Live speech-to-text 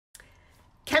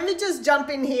can we just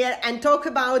jump in here and talk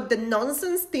about the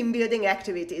nonsense team building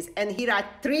activities? And here are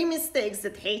 3 mistakes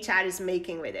that HR is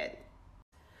making with it.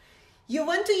 You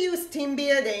want to use team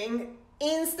building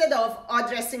instead of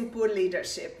addressing poor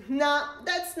leadership. Now,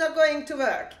 that's not going to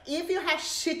work. If you have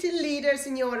shitty leaders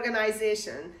in your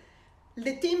organization,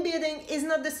 the team building is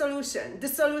not the solution. The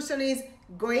solution is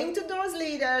going to those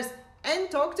leaders and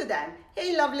talk to them.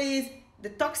 Hey, lovelies, the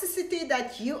toxicity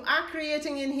that you are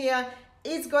creating in here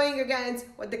is going against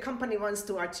what the company wants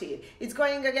to achieve. It's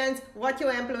going against what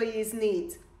your employees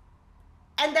need.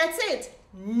 And that's it.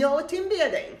 No team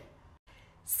building.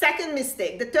 Second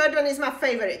mistake, the third one is my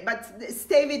favorite, but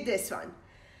stay with this one.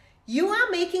 You are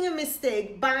making a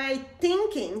mistake by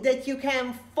thinking that you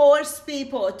can force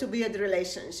people to build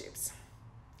relationships.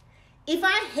 If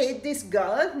I hate this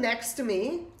girl next to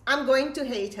me, I'm going to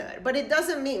hate her, but it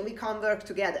doesn't mean we can't work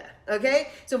together, okay?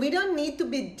 So we don't need to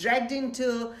be dragged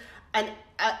into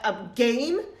a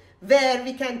game where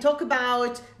we can talk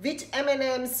about which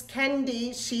M&M's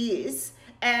candy she is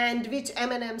and which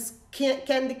M&M's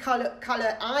candy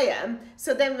color I am,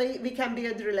 so then we can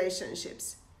build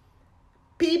relationships.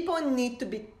 People need to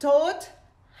be taught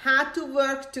how to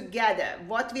work together.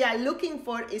 What we are looking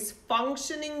for is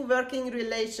functioning working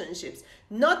relationships,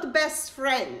 not best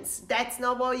friends. That's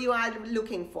not what you are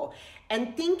looking for.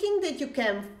 And thinking that you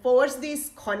can force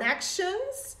these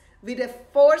connections with a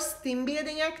forced team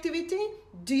building activity,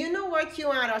 do you know what you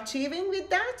are achieving with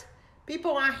that?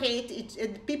 People hate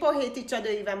each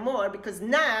other even more, because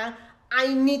now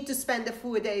I need to spend a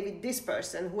full day with this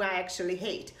person who I actually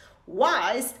hate.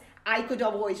 Whilst I could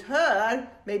avoid her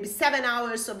maybe 7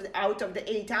 hours out of the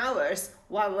 8 hours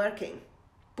while working.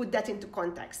 Put that into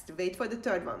context. Wait for the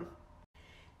third one.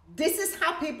 This is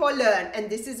how people learn, and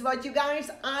this is what you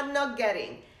guys are not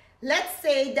getting. Let's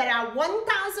say there are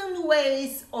 1,000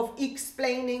 ways of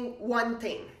explaining one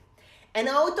thing. And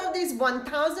out of these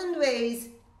 1,000 ways,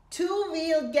 2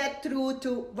 will get through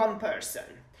to one person.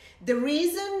 The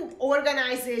reason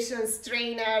organizations,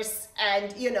 trainers,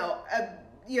 and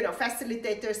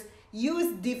facilitators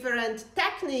use different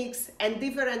techniques and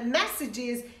different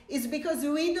messages is because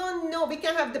we don't know. We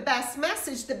can have the best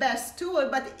message, the best tool,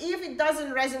 but if it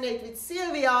doesn't resonate with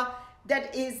Sylvia,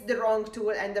 that is the wrong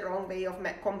tool and the wrong way of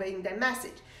conveying the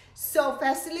message. So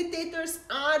facilitators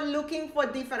are looking for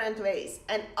different ways,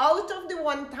 and out of the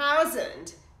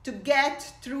 1,000 to get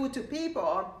through to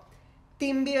people,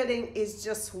 team building is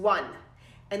just one,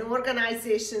 and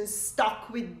organizations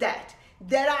stuck with that.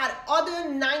 There are other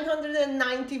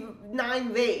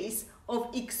 999 ways of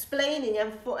explaining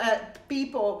and for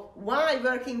people why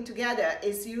working together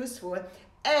is useful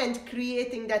and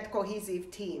creating that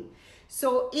cohesive team.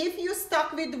 So if you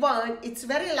stuck with one, it's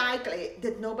very likely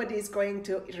that nobody is going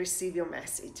to receive your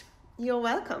message. You're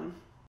welcome.